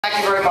Thank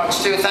you very much,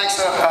 Stu. Thank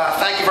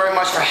you very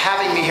much for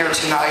having me here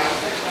tonight.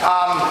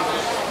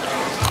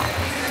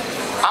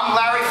 I'm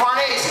Larry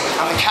Farnese.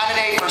 I'm the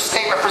candidate for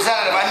state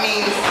representative. I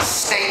mean,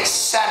 state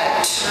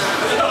senate.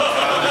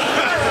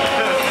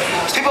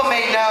 As people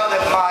may know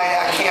that my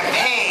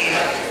campaign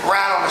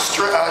ran on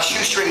a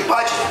shoestring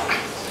budget.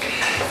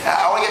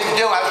 All I get to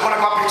do, I was going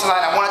to come up here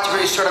tonight, I wanted to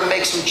really sort of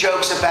make some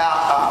jokes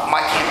about my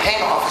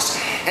campaign office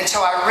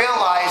until I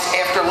realized,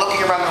 after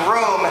looking around the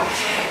room,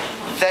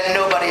 that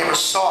nobody ever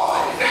saw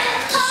it.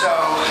 So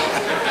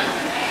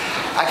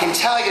I can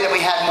tell you that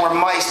we had more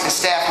mice than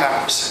staff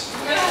members.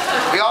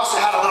 We also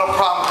had a little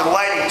problem with the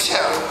lighting too.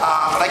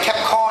 They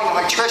kept calling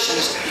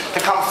electricians to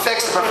come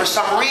fix it, but for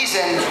some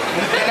reason,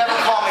 they never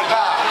called me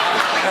back.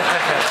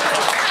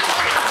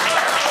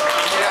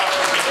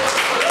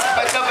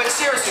 But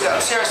seriously though,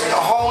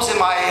 the holes in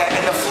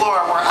the floor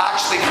were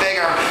actually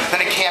bigger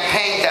than a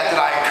campaign debt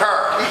that I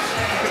incurred.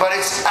 But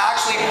it's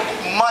actually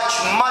much,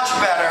 much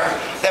better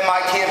than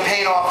my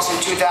campaign office in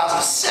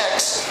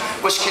 2006,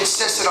 which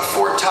consisted of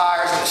 4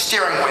 tires and a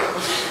steering wheel.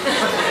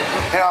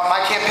 You know, my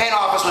campaign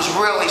office was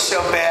really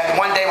so bad.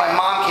 One day my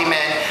mom came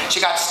in,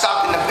 she got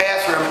stuck in the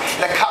bathroom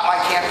and it cut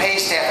my campaign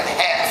staff in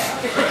half.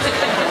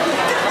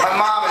 My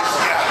mom is,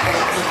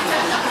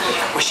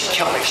 wish she'd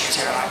kill me, she's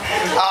here tonight.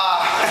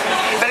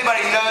 If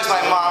anybody knows my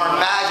mom, or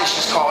Maggie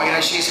she's called,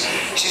 she's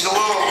a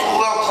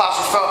little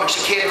claustrophobic. She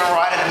can't even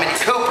ride in a Mini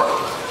Cooper.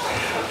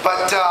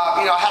 But,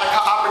 I had an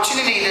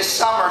opportunity this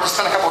summer to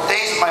spend a couple of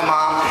days with my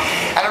mom,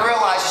 and I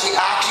realized she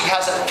actually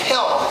has a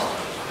pill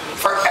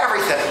for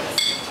everything.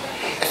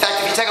 In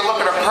fact, if you take a look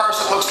at her purse,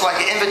 it looks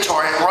like an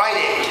inventory at Rite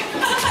Aid.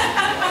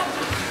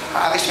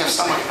 At least we have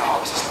someone in the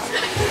office.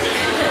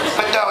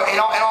 But no, in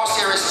all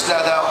seriousness,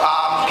 though,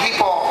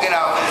 people,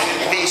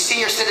 the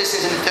senior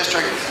citizens in the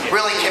district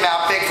really came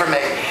out big for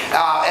me.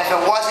 If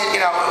it wasn't,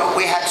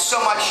 we had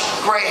so much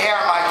gray hair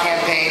in my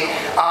campaign.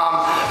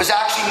 It was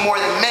actually more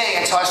than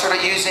me until I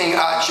started using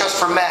Just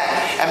for Men.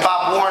 And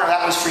Bob Warner,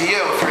 that was for you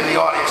if you're in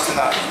the audience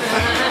tonight.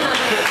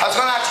 I was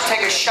going to actually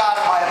take a shot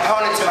at my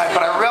opponent tonight,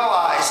 but I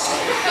realized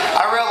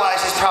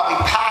he's probably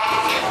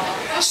packing.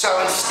 So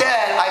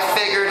instead, I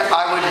figured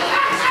I would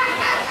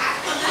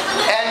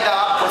end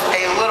up with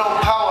a little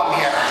poem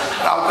here.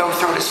 I'll go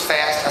through it as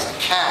fast as I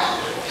can.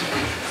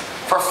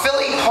 For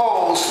Philly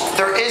polls,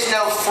 there is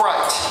no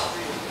fright,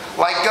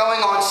 like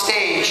going on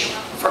stage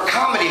for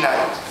comedy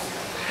night.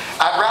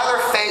 I'd rather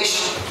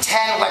face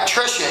 10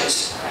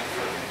 electricians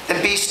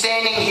than be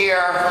standing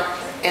here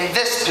in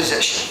this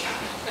position.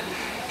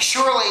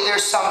 Surely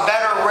there's some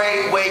better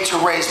way to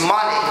raise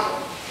money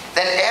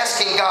than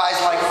asking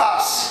guys like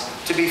us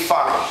to be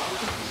funny.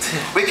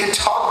 We can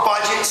talk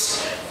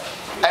budgets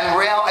and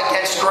rail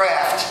against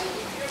graft,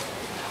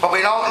 but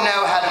we don't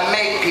know how to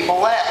make people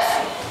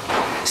laugh.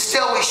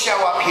 Still, we show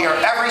up here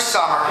every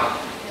summer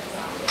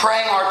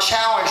praying our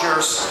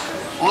challengers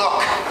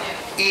look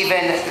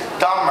even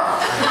dumber.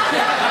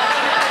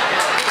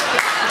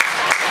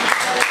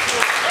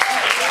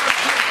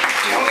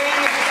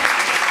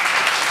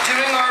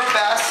 Doing our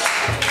best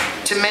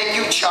to make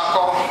you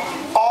chuckle,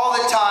 all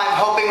the time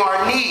hoping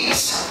our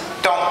knees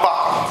don't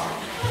buckle.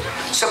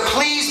 So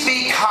please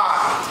be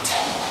kind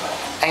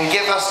and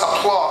give us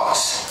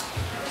applause.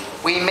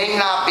 We may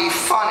not be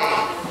funny,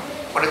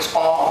 but it's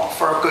all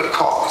for a good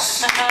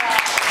cause.